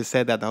 She could have just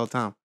said that the whole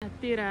time.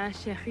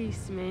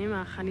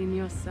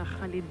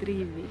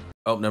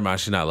 Oh, never mind.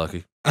 She's not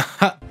lucky.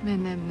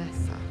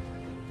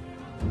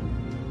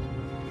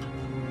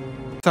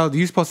 So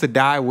you supposed to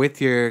die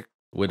with your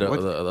the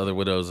other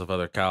widows of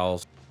other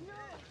cows.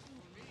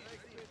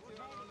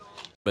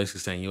 Basically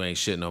saying you ain't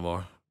shit no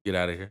more. Get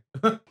out of here.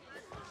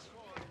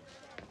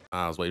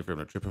 I was waiting for him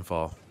to trip and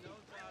fall.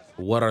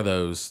 What are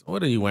those?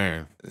 What are you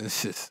wearing?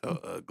 This is so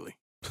ugly.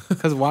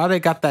 Because why they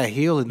got that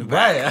heel in the back?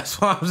 Right,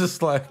 that's why I'm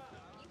just like,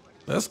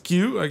 that's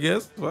cute, I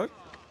guess. Fuck.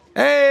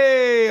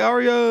 Hey,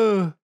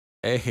 Arya.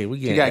 Hey, we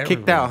She getting got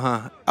kicked out,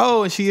 huh?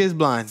 Oh, and she is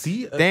blind.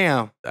 See,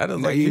 damn. that is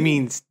No, like you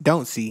mean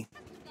don't see?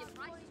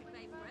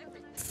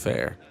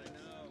 fair.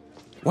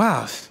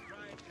 Wow.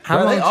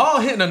 Bro, they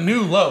all hitting a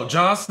new low.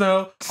 Jon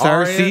Snow,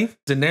 Arya, Cersei,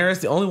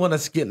 Daenerys. The only one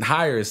that's getting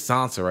higher is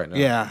Sansa right now.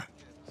 Yeah.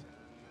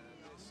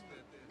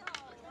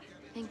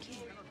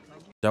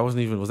 That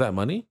wasn't even. Was that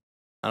money?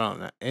 I don't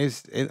know.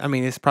 I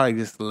mean, it's probably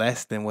just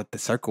less than what the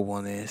circle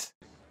one is.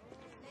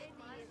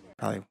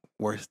 Probably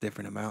worth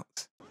different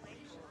amounts.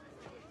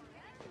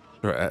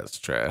 Bro, that's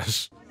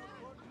trash.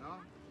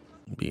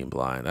 Being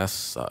blind, that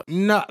sucks.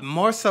 No,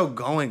 more so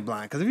going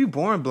blind. Because if you're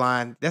born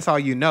blind, that's all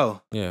you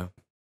know. Yeah.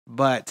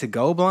 But to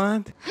go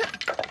blind?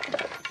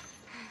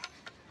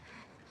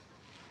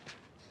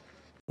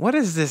 What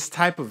is this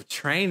type of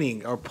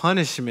training or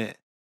punishment?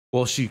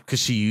 Well, because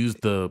she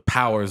used the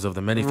powers of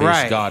the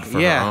many-faced god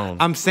for her own.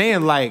 I'm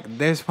saying, like,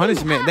 there's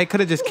punishment. They could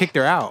have just kicked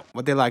her out.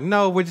 But they're like,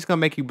 no, we're just going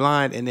to make you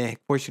blind and then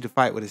force you to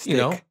fight with a stick. You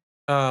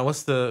know,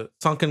 what's the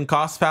sunken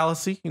cost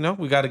fallacy? You know,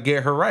 we got to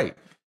get her right.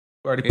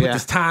 We already put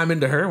this time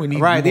into her. We need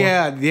more.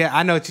 Yeah.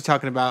 I know what you're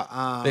talking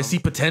about. They see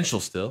potential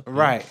still.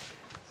 Right.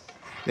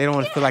 They don't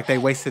want to feel like they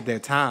wasted their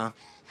time.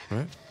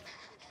 Right.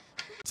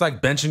 It's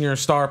like benching your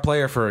star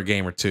player for a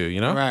game or two, you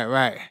know?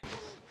 Right.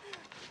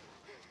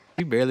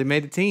 He barely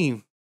made the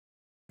team.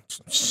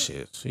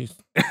 Shit. She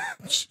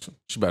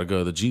about to go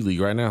to the G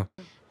League right now.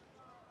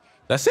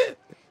 That's it.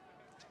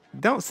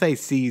 Don't say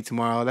see you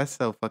tomorrow. That's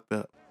so fucked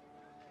up.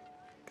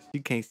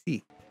 You can't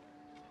see.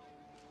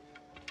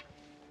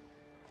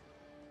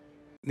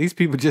 These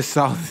people just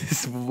saw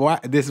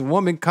this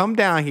woman come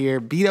down here,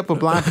 beat up a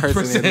blind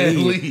person,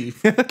 and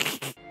leave.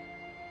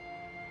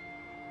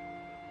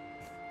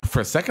 For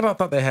a second, I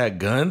thought they had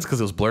guns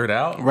because it was blurred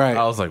out. Right.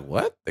 I was like,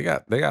 "What? They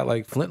got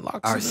like flintlocks."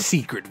 Our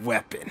secret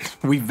weapon.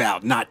 We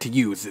vowed not to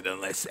use it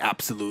unless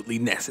absolutely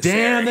necessary.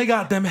 Damn, they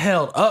got them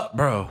held up,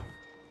 bro.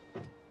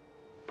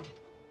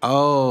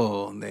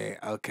 Oh,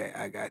 okay,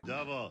 I got you.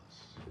 Davos,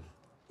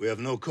 we have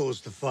no cause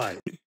to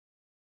fight.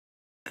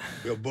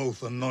 We are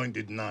both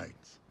anointed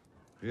knights.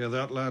 Hear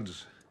that,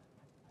 lads?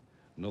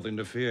 Nothing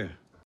to fear.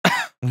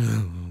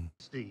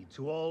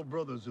 To all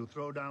brothers who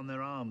throw down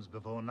their arms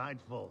before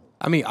nightfall.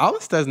 I mean,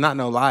 Alice does not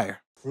know liar.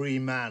 Free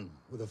man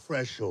with a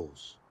fresh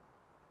horse.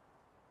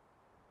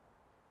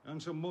 And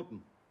some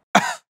mutton.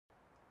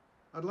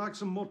 I'd like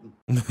some mutton.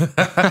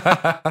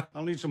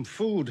 I'll need some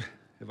food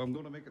if I'm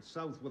going to make it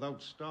south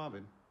without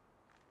starving.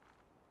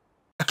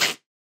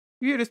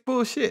 You hear this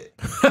bullshit?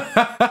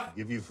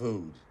 Give you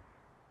food.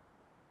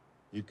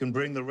 You can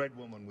bring the red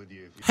woman with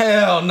you. If you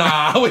Hell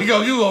nah. You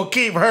gonna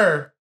keep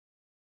her.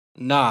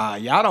 Nah,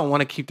 y'all don't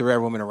want to keep the red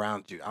woman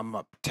around you. I'm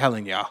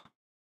telling y'all.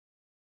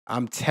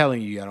 I'm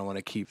telling you, y'all don't want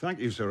to keep. Thank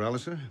you, Sir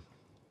Alistair.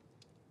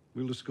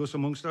 We'll discuss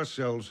amongst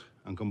ourselves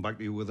and come back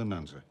to you with an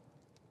answer.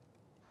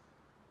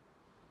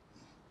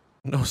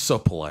 No, so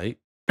polite.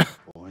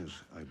 Boys,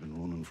 I've been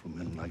running from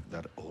men like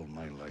that all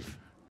my life.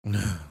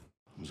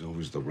 There's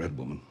always the red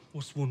woman.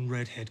 What's one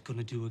redhead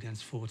gonna do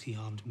against 40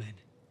 armed men?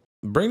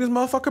 Bring this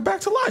motherfucker back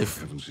to life.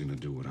 I haven't seen her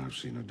do what I've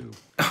seen her do.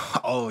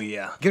 Oh,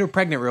 yeah. Get her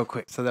pregnant real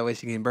quick so that way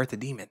she can birth a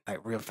demon. Like,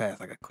 real fast.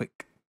 Like a quick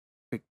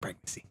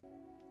pregnancy.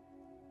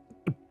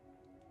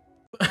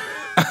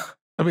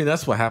 I mean,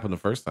 that's what happened the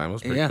first time. It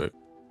was pretty quick.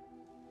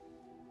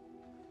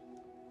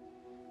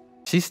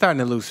 She's starting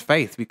to lose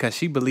faith because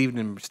she believed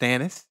in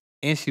Stannis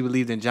and she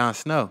believed in Jon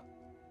Snow.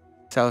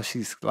 So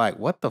she's like,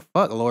 what the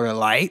fuck, Lord of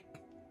Light?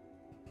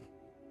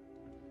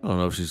 I don't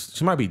know if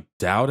she might be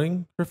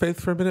doubting her faith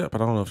for a minute,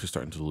 but I don't know if she's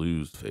starting to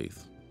lose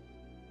faith.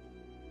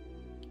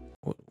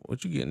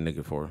 What you getting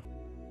naked for?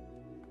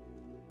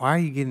 Why are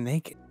you getting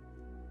naked?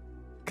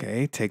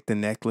 Okay, take the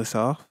necklace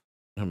off.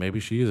 Or maybe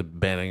she is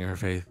abandoning her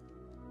faith.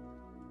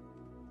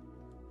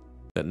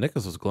 That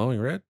necklace was glowing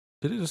red.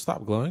 Did it just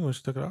stop glowing when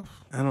she took it off?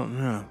 I don't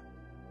know.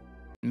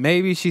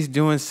 Maybe she's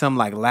doing some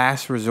like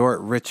last resort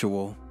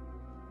ritual.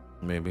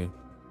 Maybe.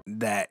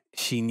 That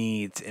she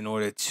needs in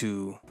order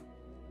to...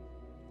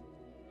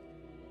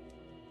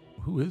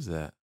 Who is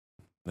that?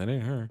 That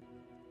ain't her.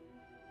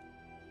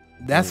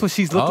 That's what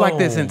she's looked like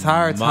this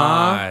entire time.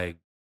 My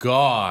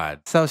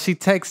God. So she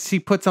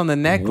puts on the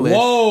necklace.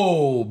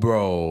 Whoa,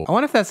 bro. I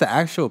wonder if that's an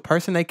actual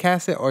person they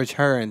cast it or it's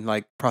her in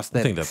like prosthetics.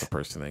 I think that's the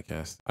person they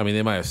cast. I mean,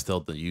 they might have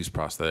still used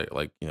prosthetic,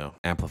 like, you know,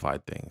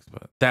 amplified things,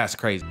 but that's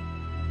crazy.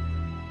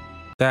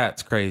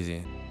 That's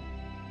crazy.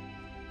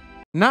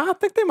 No, I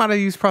think they might have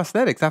used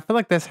prosthetics. I feel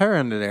like that's her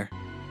under there.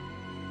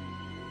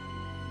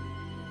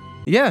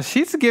 Yeah, I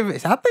think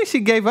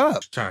she gave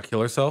up. She's trying to kill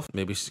herself.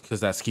 Maybe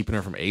because that's keeping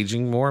her from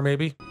aging more,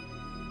 maybe.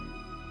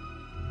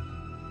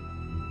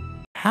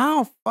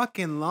 How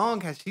fucking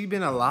long has she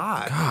been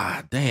alive?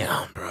 God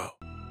damn, bro.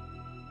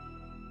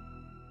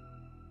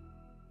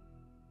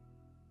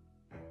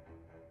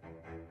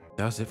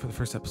 That was it for the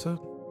first episode?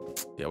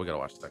 Yeah, we gotta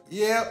watch the second.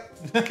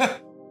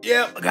 Yep.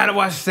 Yep, I gotta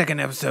watch the second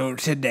episode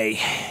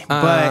today.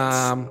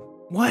 But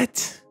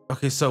what?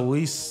 Okay, so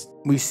we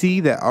see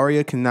that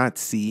Arya cannot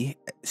see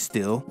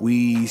still.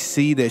 We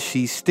see that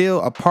she's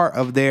still a part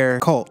of their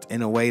cult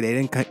in a way. They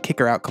didn't kick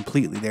her out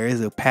completely. There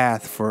is a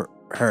path for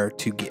her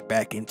to get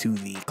back into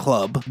the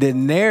club.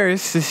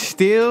 Daenerys is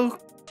still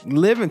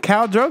living.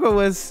 Khal Drogo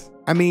was,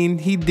 I mean,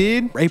 he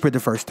did rape her the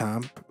first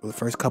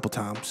couple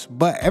times,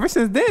 but ever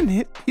since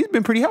then, he's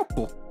been pretty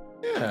helpful.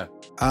 Yeah.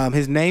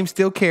 His name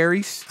still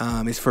carries.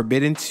 It's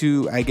forbidden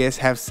to, I guess,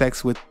 have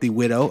sex with the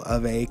widow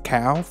of a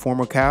cow,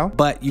 former cow.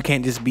 But you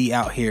can't just be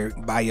out here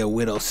by your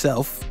widow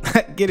self.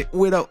 Get it,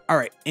 widow? All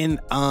right. And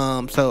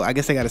so I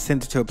guess they got to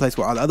send it to a place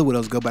where all the other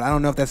widows go. But I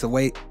don't know if that's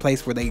a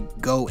place where they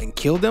go and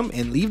kill them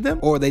and leave them,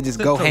 or they just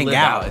go hang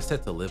out. It's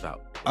set to live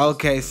out.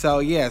 Okay, so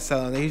yeah,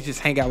 so they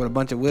just hang out with a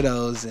bunch of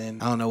widows,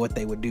 and I don't know what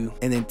they would do.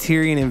 And then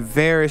Tyrion and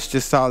Varys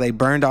just saw they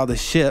burned all the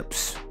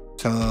ships.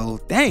 So,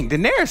 dang,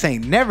 Daenerys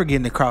ain't never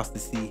getting across the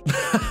sea.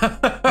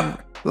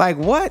 Like,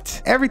 what?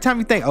 Every time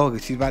you think, oh,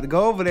 she's about to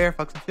go over there,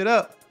 fuck some shit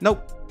up.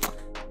 Nope.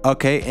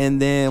 Okay,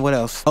 and then what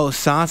else? Oh,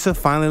 Sansa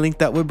finally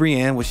linked up with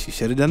Brienne, which she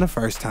should have done the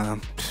first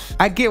time.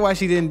 I get why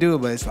she didn't do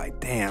it, but it's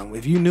like, damn,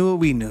 if you knew it,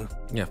 we knew.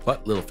 Yeah,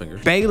 fuck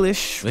Littlefinger.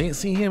 Baelish. We ain't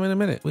seen him in a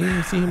minute. We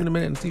ain't seen him in a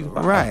minute in season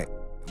 5. Right.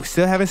 We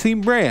still haven't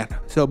seen Bran.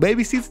 So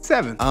baby season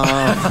 7.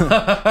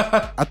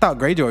 I thought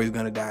Greyjoy was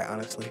gonna die,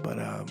 honestly, but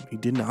he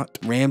did not.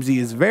 Ramsay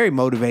is very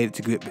motivated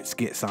to get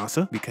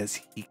Sansa because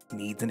he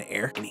needs an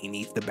heir and he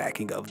needs the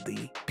backing of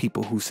the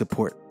people who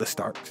support the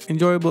Starks.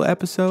 Enjoyable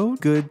episode.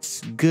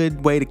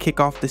 Good way to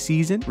kick off the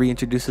season.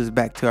 Reintroduce us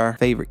back to our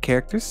favorite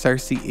characters.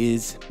 Cersei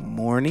is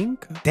mourning.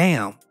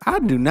 Damn, I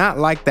do not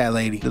like that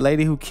lady. The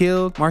lady who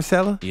killed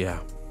Marcella. Yeah.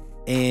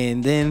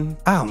 And then,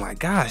 oh my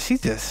gosh, she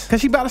just, because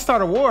she about to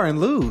start a war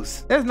and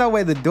lose. There's no way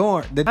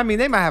I mean,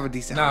 they might have a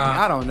decent army.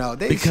 I don't know.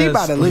 She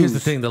about to lose. Here's the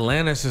thing, the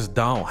Lannisters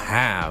don't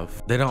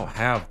have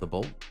the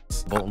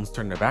Boltons. Boltons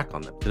turn their back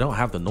on them. They don't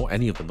have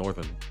any of the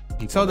northern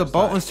people. So the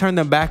Boltons turned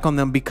their back on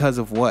them because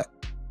of what?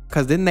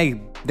 Because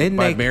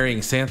by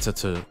marrying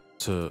Sansa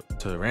to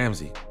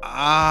Ramsay.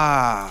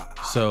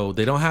 So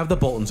they don't have the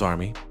Boltons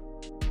army.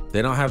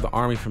 They don't have the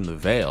army from the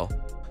Vale.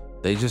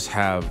 They just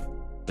have,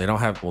 the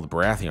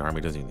Baratheon army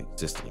doesn't even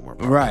exist anymore.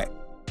 Probably. Right.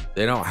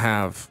 They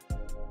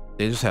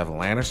just have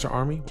Lannister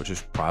army, which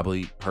is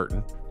probably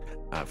hurting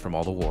from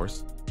all the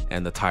wars,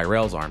 and the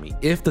Tyrell's army.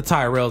 If the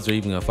Tyrells are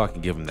even gonna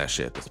fucking give them that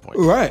shit at this point.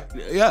 Right.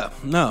 Yeah.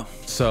 No.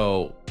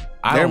 So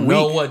I don't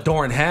know what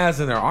Dorne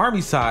has in their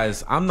army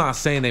size. I'm not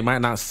saying they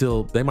might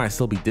still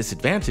be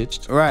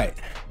disadvantaged. Right.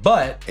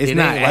 But it's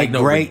not like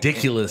no great.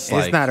 Ridiculous.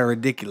 It's not a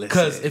ridiculous.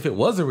 Because if it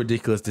was a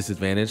ridiculous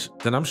disadvantage,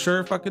 then I'm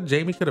sure fucking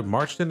Jaime could have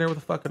marched in there with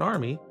a fucking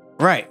army.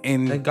 Right.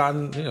 And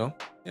gotten, yeah.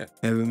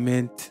 Never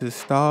meant to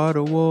start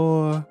a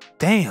war.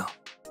 Damn.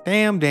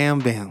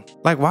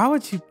 Like, why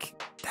would you?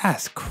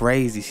 That's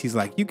crazy. She's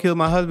like, you killed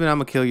my husband, I'm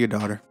gonna kill your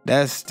daughter.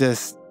 That's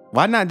just,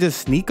 why not just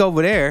sneak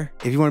over there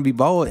if you want to be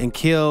bold and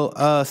kill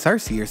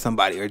Cersei or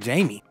somebody or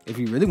Jaime? If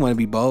you really want to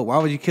be bold, why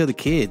would you kill the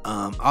kid?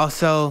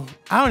 Also,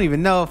 I don't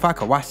even know if I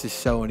could watch this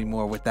show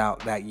anymore without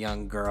that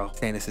young girl,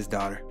 Stannis'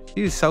 daughter.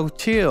 She was so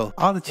chill.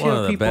 All the chill people.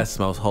 One of the best,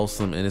 most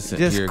wholesome, innocent,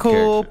 just pure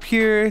cool, characters.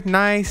 pure,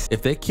 nice.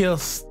 Okay,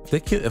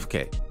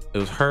 it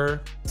was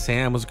her.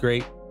 Sam was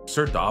great.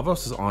 Sir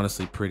Davos is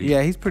honestly pretty.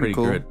 Yeah, he's pretty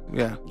cool. Good.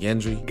 Yeah.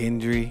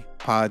 Gendry,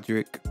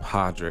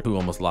 Podrick, who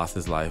almost lost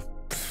his life.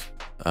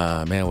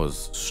 Man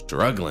was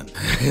struggling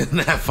in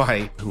that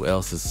fight. Who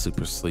else is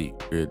super sweet,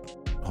 good,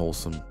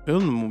 wholesome?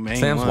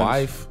 Sam's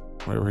wife,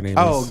 whatever her name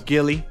is. Oh,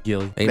 Gilly.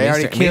 Hey, they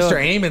already killed. Maester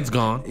Aemon's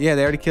gone. Yeah,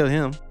 they already killed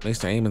him.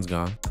 Maester Aemon's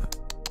gone.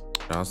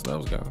 Jon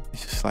Snow's gone.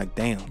 It's just like,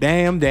 damn.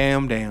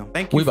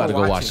 Thank you. We about to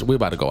go watch the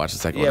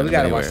second one. Yeah, we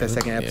gotta watch that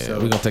second episode. Yeah,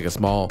 we're gonna take a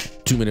small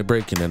 2-minute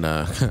break and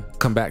then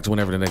come back to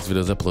whenever the next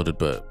video is uploaded.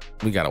 But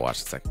we gotta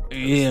watch the second one.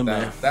 Yeah,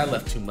 man. That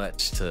left too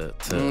much to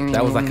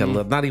that was like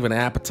not even an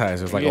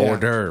appetizer. It was like hors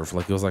d'oeuvre.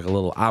 Like it was like a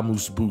little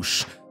amuse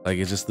bouche. Like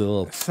it's just a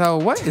little. So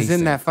what is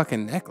in that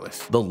fucking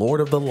necklace? The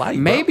Lord of the Light.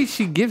 Maybe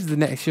she'll give the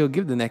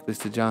necklace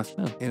to Jon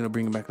Snow and it'll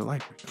bring him back to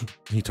life.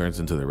 He turns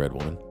into the Red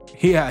Woman.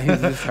 Yeah,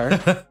 he's just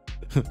her.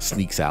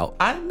 Sneaks out.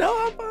 I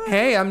know.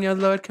 Hey, I'm your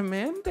Lord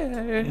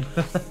Commander.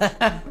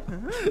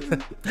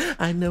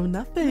 I know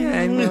nothing.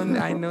 I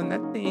know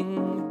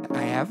nothing.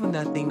 I have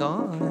nothing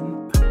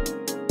on.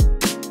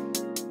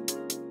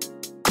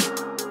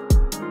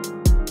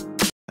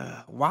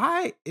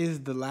 Why is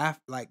the laugh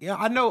like?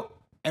 I know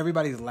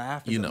everybody's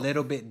laugh is a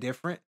little bit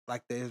different.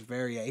 Like there's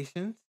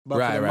variations,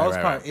 but for the most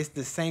part, it's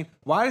the same.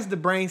 Why does the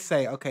brain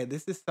say, "Okay,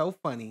 this is so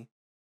funny.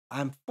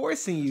 I'm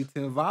forcing you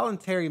to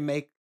involuntarily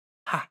make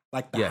ha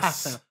like the ha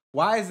sound"?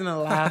 Why isn't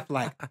a laugh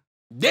like?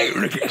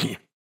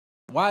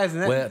 Why isn't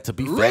that? Well, to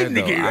be fair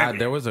though,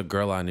 there was a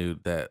girl I knew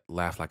that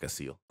laughed like a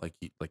seal, like.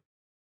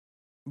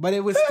 But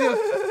it was still,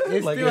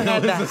 it like, still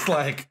had that. Just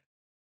like,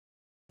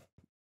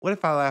 what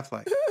if I laugh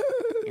like?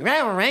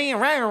 Every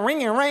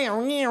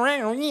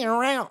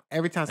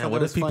time. And what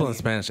does people in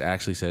Spanish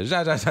actually say?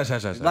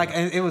 Like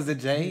it was a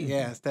J,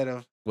 yeah, instead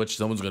of. Which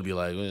someone's gonna be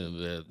like,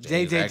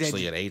 J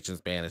actually an H in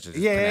Spanish.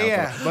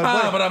 Yeah.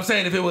 But I'm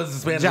saying if it was in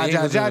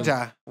Spanish,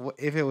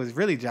 if it was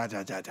really ja.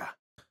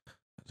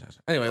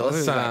 Anyway,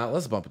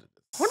 let's bump it.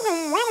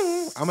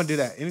 I'm gonna do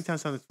that anytime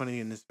something's funny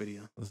in this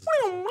video.